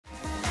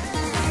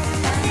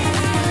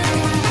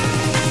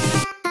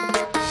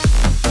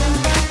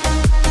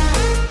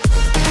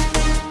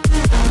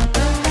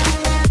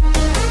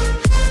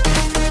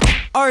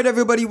Alright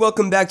everybody,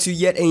 welcome back to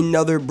yet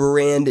another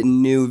brand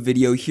new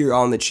video here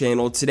on the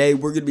channel. Today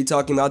we're going to be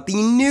talking about the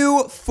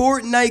new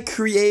Fortnite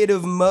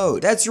creative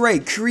mode. That's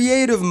right,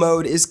 creative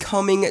mode is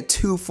coming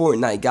to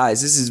Fortnite,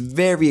 guys. This is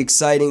very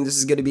exciting. This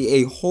is going to be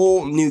a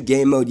whole new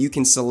game mode you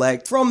can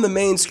select from the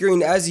main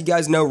screen. As you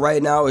guys know,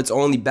 right now it's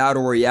only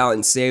Battle Royale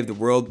and Save the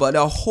World, but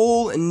a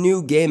whole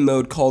new game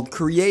mode called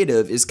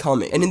creative is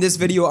coming. And in this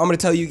video, I'm going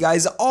to tell you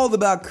guys all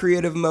about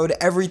creative mode,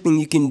 everything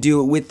you can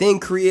do within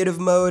creative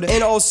mode,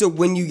 and also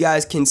when you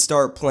guys can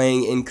start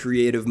playing in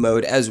creative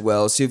mode as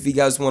well. So if you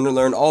guys want to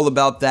learn all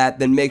about that,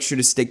 then make sure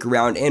to stick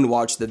around and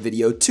watch the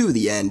video to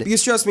the end,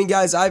 because trust me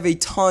guys, I have a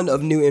ton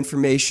of new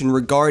information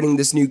regarding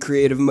this new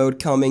creative mode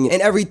coming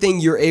and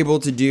everything you're able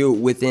to do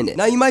within it.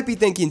 Now you might be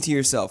thinking to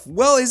yourself,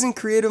 well, isn't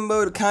creative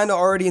mode kind of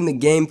already in the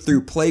game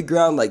through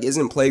Playground? Like,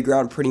 isn't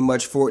Playground pretty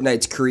much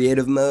Fortnite's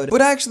creative mode?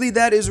 But actually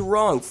that is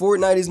wrong.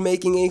 Fortnite is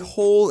making a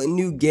whole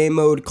new game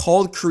mode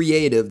called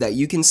creative that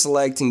you can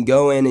select and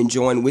go in and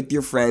join with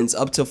your friends,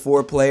 up to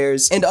 4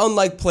 players. And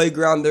unlike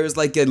Playground, there's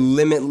like a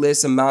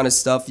limitless amount of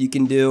stuff you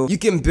can do. You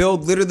can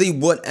build literally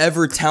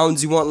whatever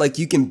towns you want. Like,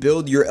 you can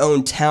build your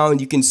own town.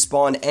 You can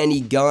spawn any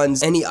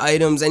guns, any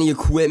items, any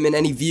equipment,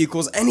 any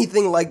vehicles,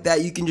 anything like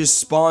that. You can just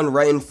spawn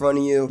right in front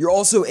of you. You're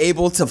also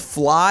able to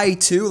fly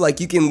too. Like,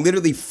 you can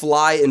literally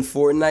fly in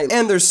Fortnite.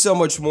 And there's so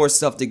much more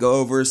stuff to go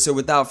over. So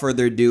without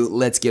further ado,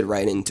 let's get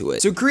right into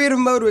it. So creative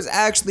mode was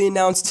actually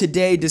announced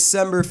today,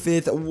 December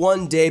 5th,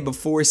 one day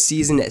before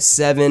season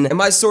 7. And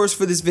my source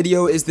for this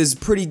video is this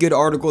pretty good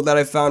article that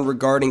I found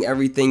regarding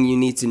everything you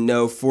need to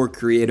know for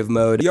creative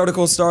mode. The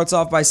article starts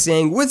off by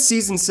saying, with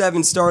season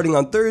 7 starting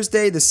on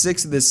Thursday, the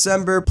 6th of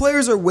December,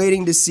 players are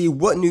waiting to see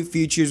what new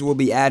features will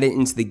be added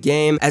into the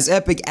game, as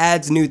Epic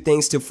adds new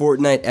things to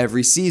Fortnite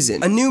every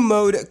season. A new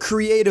mode,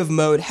 creative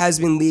mode, has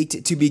been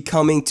leaked to be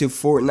coming to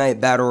Fortnite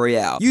Battle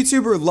Royale.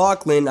 YouTuber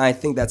Lachlan, I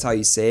think that's how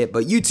you say it,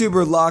 but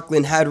YouTuber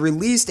Lachlan had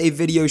released a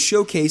video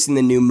showcasing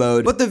the new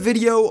mode, but the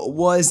video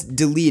was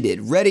deleted.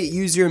 Reddit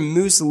user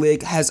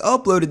Mooselick has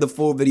uploaded the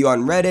full video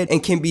on Reddit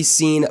and can be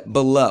seen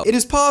below. It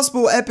is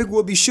possible Epic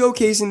will be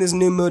showcasing this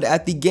new mode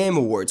at the Game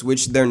Awards,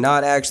 which they're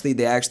not actually.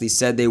 They actually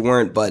said they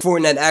weren't, but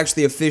Fortnite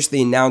actually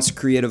officially announced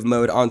creative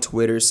mode on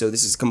Twitter, so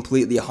this is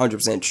completely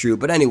 100% true.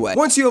 But anyway,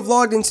 once you have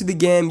logged into the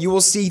game, you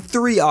will see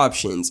 3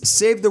 options: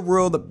 Save the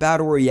World,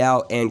 Battle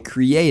Royale, and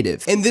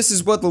Creative. And this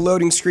is what the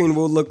loading screen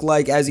will look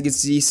like. As you can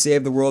see,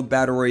 Save the World,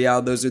 Battle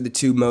Royale, those are the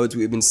 2 modes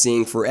we've been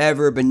seeing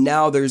forever, but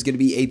now there's going to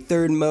be a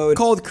 3rd mode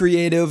called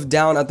Creative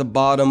down at the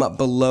bottom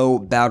below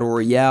Battle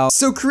Royale.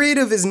 So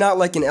creative is not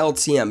like an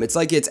LTM, it's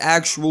like its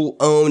actual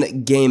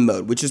own game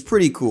mode, which is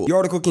pretty cool. The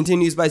article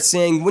continues by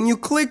saying, when you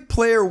click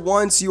player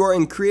once you are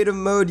in creative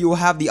mode, you will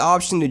have the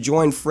option to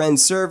join friend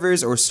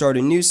servers or start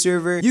a new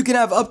server. You can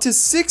have up to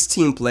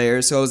 16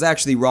 players, so I was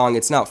actually wrong,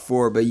 it's not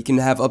 4, but you can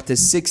have up to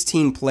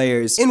 16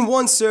 players in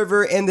one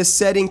server, and the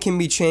setting can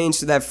be changed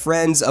so that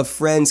friends of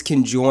friends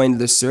can join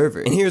the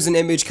server. And here's an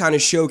image kind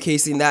of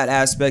showcasing that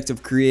aspect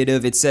of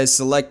creative. It says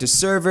select a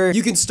server.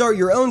 You can start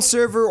your own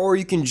server or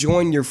you can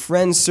join your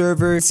friend's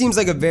server. It seems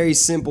like a very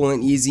simple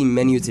and easy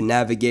menu to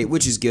navigate,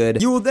 which is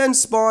good. You will then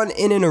spawn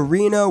in an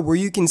arena where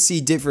you can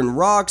see different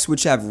rocks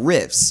which have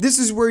rifts. This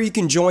is where you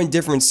can join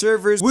different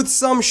servers, with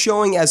some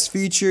showing as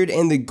featured,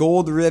 and the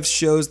gold rift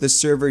shows the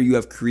server you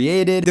have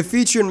created. The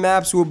featured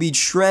maps will be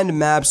trend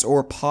maps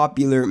or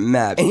popular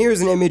maps. And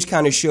here's an image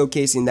kind of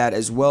showcasing that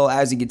as well.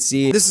 As you can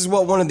see, this is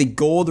what one of the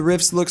gold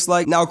rifts looks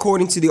like. Now,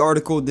 according to the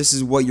article, this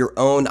is what your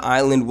own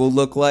island will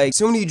look like.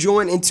 So when you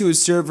join into a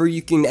server,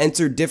 you can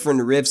enter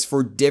different rifts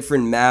for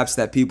different maps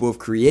that people have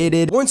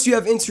created. Once you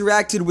have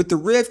interacted with the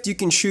rift, you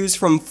can choose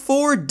from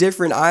 4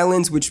 different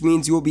islands, which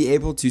means you will be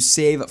able to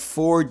save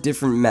 4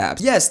 different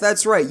maps. Yes,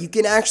 that's right, you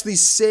can actually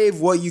save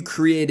what you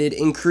created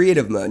in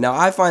creative mode. Now,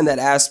 I find that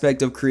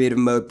aspect of creative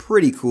mode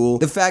pretty cool.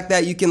 The fact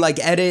that you can like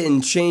edit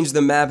and change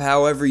the map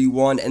however you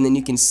want, and then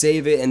you can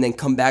save it and then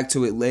come back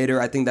to it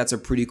later. I think that's a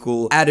pretty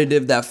cool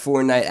additive that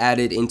Fortnite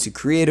added into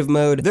creative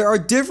mode. There are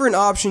different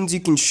options you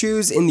can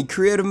choose in the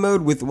creative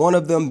mode, with one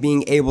of them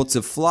being able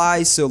to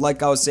fly. So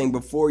like I was saying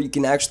before, you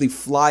can actually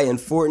fly in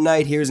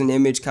Fortnite. Here's an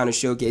image kind of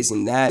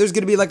showcasing that. There's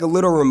gonna be like a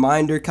little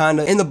reminder kind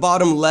of in the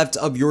bottom left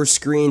of your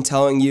screen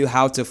telling you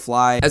how to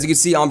fly. As you can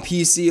see on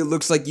PC, it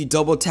looks like you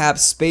double tap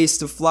space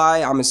to fly.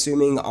 I'm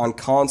assuming on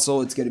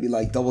console it's gonna be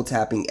like double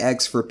tapping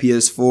X for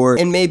PS4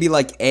 and maybe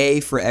like A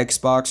for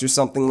Xbox or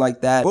something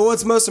like that. But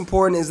what's most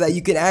important is that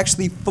you can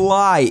actually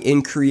fly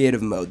in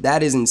creative mode.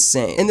 That is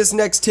insane. And this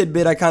next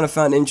tidbit I kind of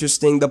found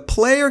interesting. The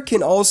player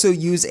can also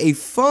use a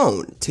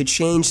phone to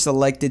change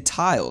selected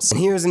tiles. And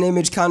here's an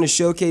image kind of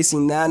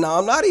showcasing that. Now,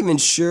 I'm not even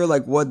sure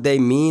like what they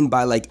mean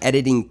by like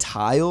editing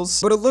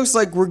tiles, but it looks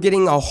like we're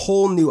getting a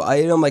whole new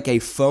item, like a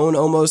phone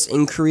almost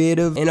in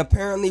creative. And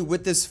apparently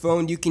with this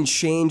phone, you can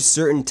change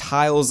certain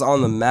tiles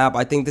on the map.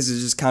 I think this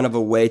is just kind of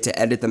a way to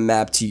edit the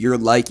map to your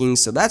liking,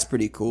 so that's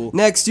pretty cool.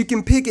 Next, you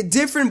can pick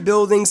different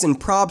buildings and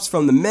props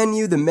from the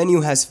menu. The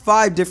menu has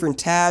 5 different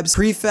tabs: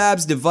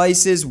 prefabs,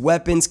 devices,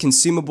 weapons,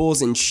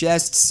 consumables, and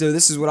chests. So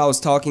this is what I was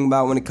talking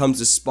about when it comes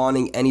to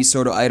spawning any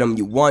sort of item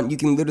you want. You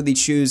can literally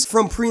choose choose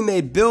from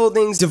pre-made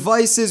buildings,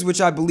 devices,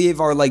 which I believe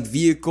are like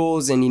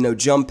vehicles and, you know,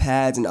 jump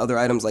pads and other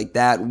items like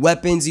that.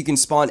 Weapons, you can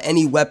spawn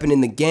any weapon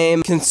in the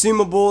game.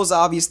 Consumables,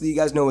 obviously you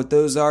guys know what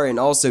those are, and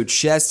also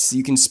chests,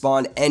 you can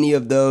spawn any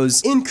of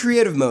those in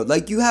creative mode.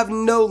 Like, you have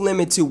no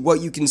limit to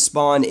what you can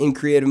spawn in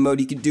creative mode.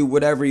 You can do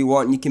whatever you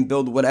want, and you can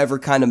build whatever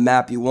kind of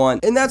map you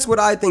want, and that's what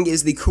I think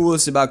is the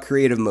coolest about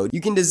creative mode.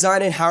 You can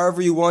design it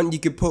however you want. You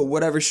can put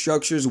whatever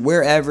structures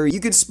wherever.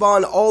 You could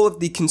spawn all of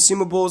the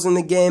consumables in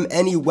the game,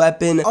 any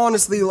weapon.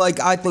 Honestly, like,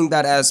 I think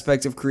that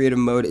aspect of creative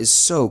mode is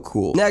so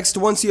cool. Next,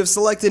 once you have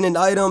selected an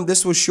item,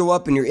 this will show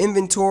up in your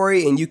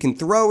inventory, and you can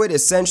throw it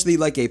essentially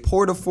like a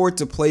porta-fort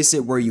to place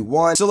it where you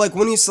want. So like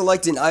when you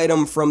select an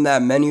item from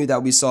that menu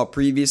that we saw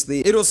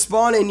previously, it'll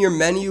spawn in your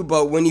menu,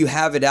 but when you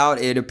have it out,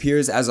 it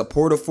appears as a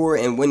porta-fort,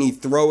 and when you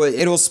throw it,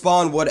 it'll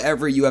spawn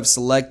whatever you have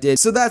selected.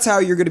 So that's how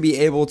you're going to be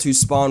able to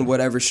spawn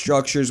whatever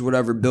structures,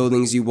 whatever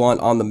buildings you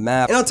want on the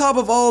map. And on top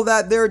of all of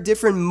that, there are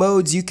different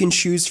modes you can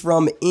choose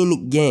from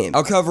in game.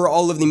 I'll cover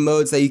all of the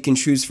modes that you can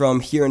choose from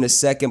here in a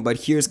second,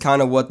 but here's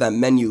kind of what that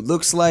menu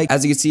looks like.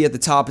 As you can see at the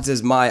top, it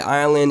says My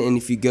Island, and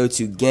if you go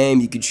to game,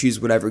 you can choose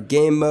whatever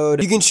game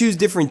mode. You can choose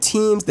different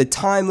teams, the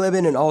time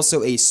limit, and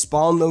also a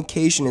spawn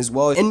location as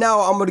well. And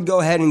now I'm going to go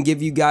ahead and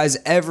give you guys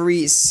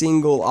every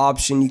single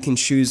option you can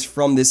choose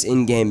from this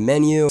in-game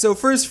menu. So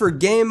first, for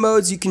game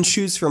modes, you can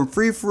choose from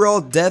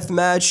free-for-all,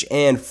 deathmatch,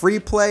 and free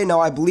play. Now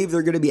I believe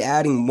they're going to be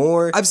adding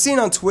more. I've seen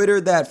on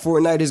Twitter that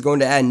Fortnite is going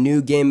to add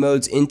new game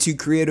modes into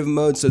creative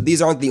mode, so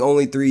these aren't the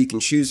only three you can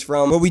choose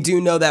from, but we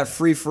do know that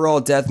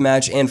free-for-all,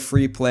 deathmatch, and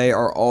free play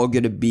are all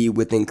going to be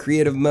within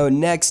creative mode.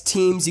 Next,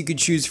 teams, you could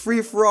choose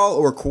free-for-all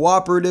or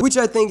cooperative, which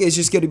I think is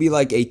just going to be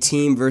like a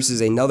team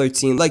versus another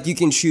team. Like, you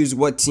can choose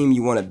what team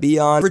you want to be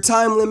on. For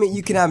time limit,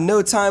 you can have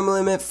no time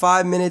limit,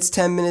 5 minutes,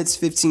 10 minutes,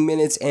 15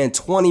 minutes, and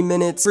 20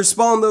 minutes. For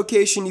spawn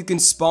location, you can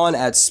spawn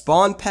at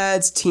spawn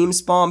pads, team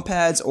spawn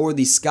pads, or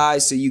the sky,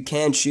 so you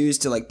can choose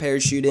to like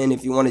parachute in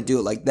if you want to do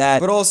it like that.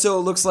 But also,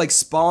 it looks like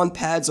spawn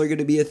pads are going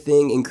to be a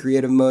thing in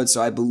creative mode,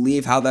 so I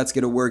believe how that's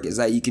going to work is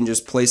that you can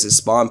just place a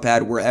spawn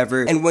pad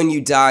wherever, and when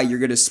you die, you're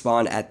going to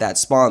spawn at that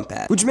spawn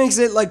pad, which makes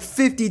it like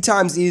 50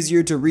 times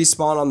easier to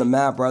respawn on the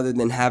map rather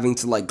than having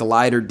to like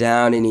glider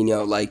down and, you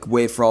know, like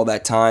wait for all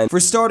that time. For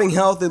starting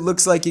health, it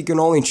looks like you can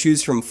only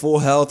choose from full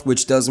health,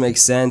 which does make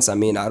sense. I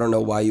mean, I don't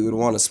know why you would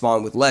want to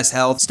spawn with less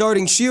health.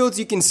 Starting shields,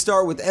 you can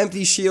start with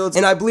empty shields,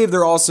 and I believe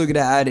they're also going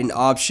to add an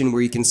option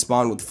where you can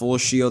spawn with full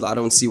shield. I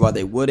don't see why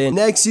they wouldn't.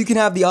 Next, you can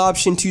have the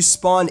option to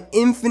spawn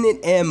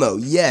infinite ammo.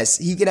 Yes,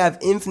 you can have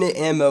infinite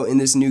ammo in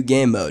this new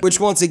game mode, which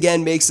once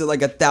again makes it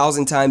like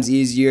 1,000 times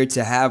easier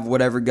to have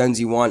whatever guns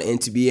you want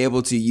and to be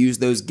able to use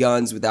those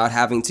guns without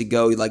having to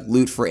go like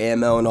loot for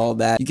ammo and all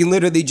that. You can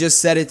literally just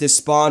set it to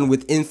spawn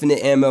with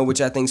infinite ammo,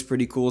 which I think is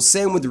pretty cool.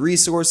 Same with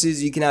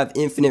resources, you can have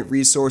infinite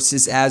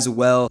resources as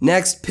well.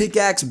 Next,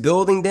 pickaxe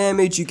building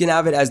damage, you can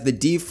have it as the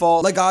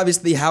default, like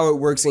obviously how it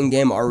works in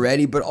game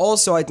already, but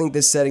also I think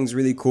this setting's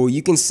really cool.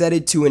 You can set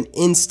it to an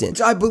instant,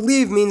 which I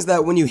believe means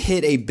that when you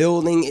hit a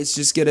building, it's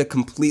just gonna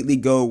completely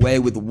go away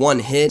with one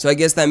hit. So I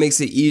guess that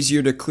makes it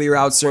easier to clear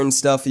out certain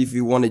stuff if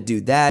you want to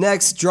do that.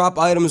 Next, drop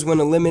items when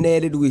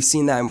eliminated. We've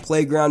seen that in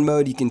playground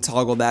mode. You can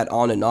toggle that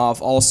on and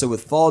off. Also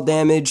with fall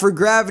damage. For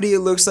gravity, it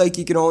looks like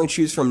you can only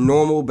choose from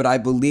normal, but I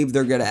believe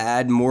they're gonna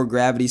add more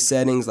gravity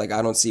settings. Like,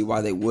 I don't see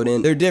why they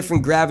wouldn't. There are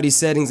different gravity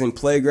settings in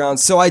playground,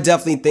 so I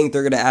definitely think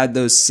they're gonna add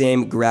those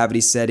same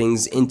gravity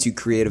settings into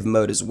creative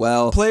mode as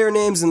well. Player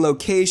names and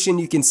location,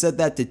 you can set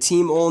that to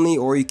team only,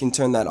 or you can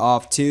turn that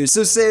off too.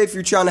 So say if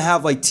you're trying to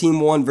have like team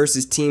 1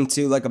 versus team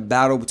 2, like a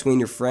battle between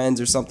your friends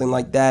or something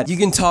like that, you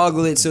can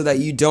toggle it so that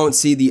you don't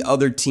see the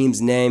other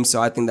team's name.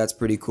 So I think that's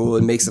pretty cool.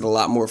 It makes it a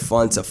lot more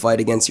fun to fight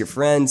against your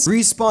friends.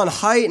 Respawn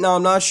height, now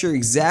I'm not sure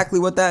exactly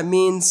what that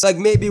means. Like,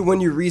 maybe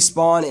when you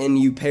respawn and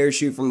you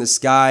parachute from the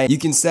sky, you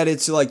can set it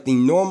to like the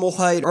normal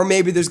height, or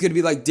maybe there's gonna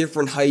be like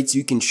different heights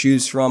you can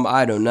choose from.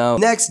 I don't know.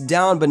 Next,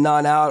 down but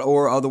not out,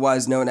 or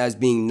otherwise known as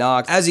being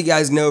knocked. As you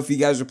guys know, if you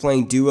guys are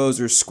playing duos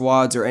or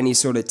squads or any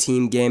sort of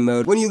team game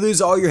mode, when you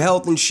lose all your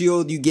health and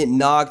shield, you get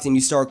knocked and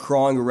you start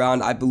crawling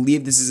around. I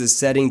believe this is a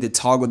setting to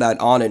toggle that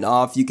on and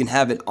off. You can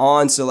have it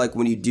on, so like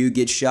when you do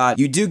get shot,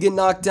 you do get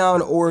knocked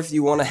down, or if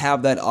you want to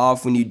have that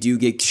off, when you do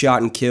get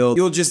shot and killed,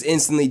 you'll just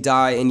instantly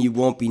die and you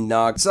won't be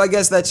knocked. So I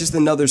guess that's just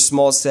another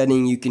small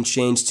setting you can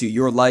change to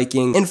your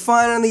liking. And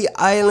finally,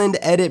 island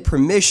edit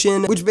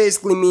permission, which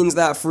basically means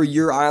that for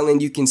your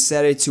island, you can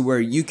set it to where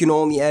you can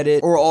only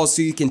edit, or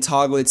also you can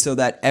toggle it so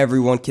that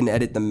everyone can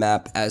edit the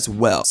map as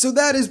well. So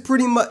that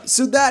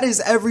is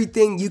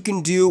everything you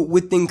can do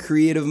within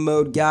creative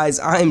mode, guys.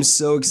 I am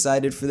so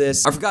excited for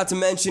this. I forgot to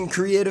mention,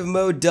 creative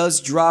mode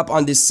does drop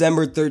on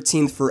December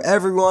 13th for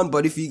everyone,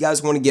 but if you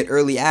guys want to get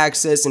early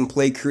access and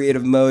play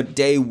creative mode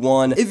day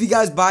 1, if you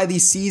guys buy the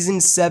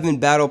season 7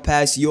 battle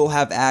pass, you'll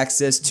have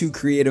access to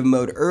creative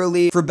mode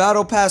early. For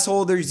battle pass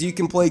holders, you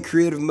can play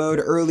creative mode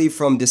early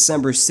from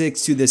December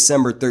 6th to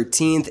December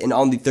 13th, and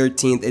on the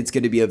 13th it's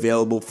going to be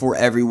available for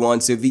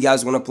everyone. So if you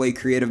guys want to play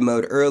creative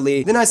mode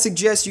early, then I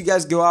suggest you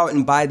guys go out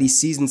and buy the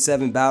season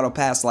 7 battle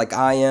pass like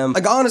I am.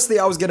 Like, honestly,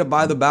 I was gonna buy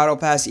buy the battle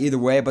pass either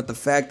way, but the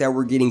fact that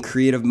we're getting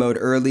creative mode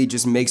early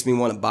just makes me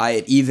want to buy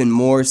it even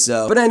more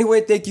so. But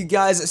anyway, thank you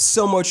guys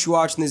so much for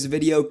watching this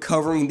video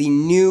covering the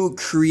new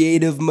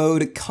creative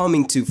mode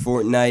coming to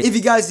Fortnite. If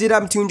you guys did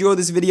happen to enjoy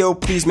this video,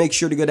 please make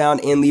sure to go down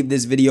and leave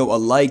this video a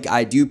like.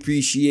 I do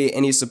appreciate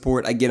any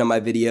support I get on my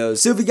videos.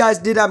 So if you guys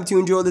did happen to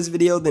enjoy this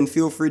video, then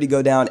feel free to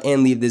go down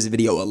and leave this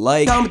video a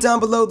like. Comment down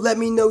below, let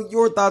me know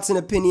your thoughts and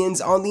opinions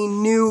on the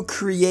new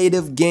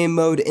creative game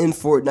mode in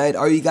Fortnite.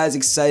 Are you guys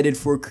excited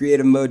for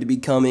creative mode to be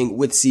coming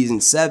with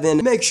season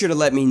 7? Make sure to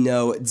let me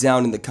know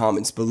down in the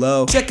comments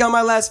below. Check out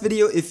my last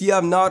video if you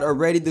have not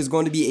already. There's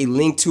going to be a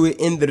link to it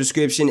in the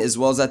description as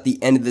well as at the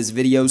end of this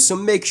video, so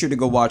make sure to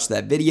go watch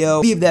that video.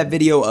 Leave that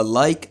video a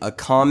like, a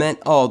comment,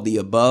 all the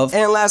above.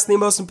 And lastly,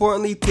 most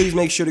importantly, please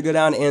make sure to go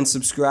down and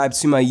subscribe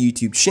to my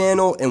YouTube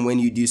channel. And when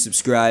you do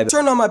subscribe,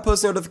 turn on my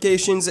post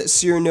notifications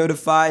so you're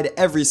notified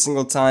every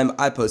single time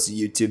I post a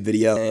YouTube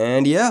video.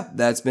 And yeah,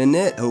 that's been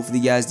it. Hopefully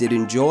you guys did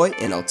enjoy,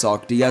 and I'll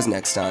talk to you guys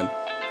next time.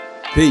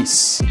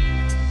 Peace.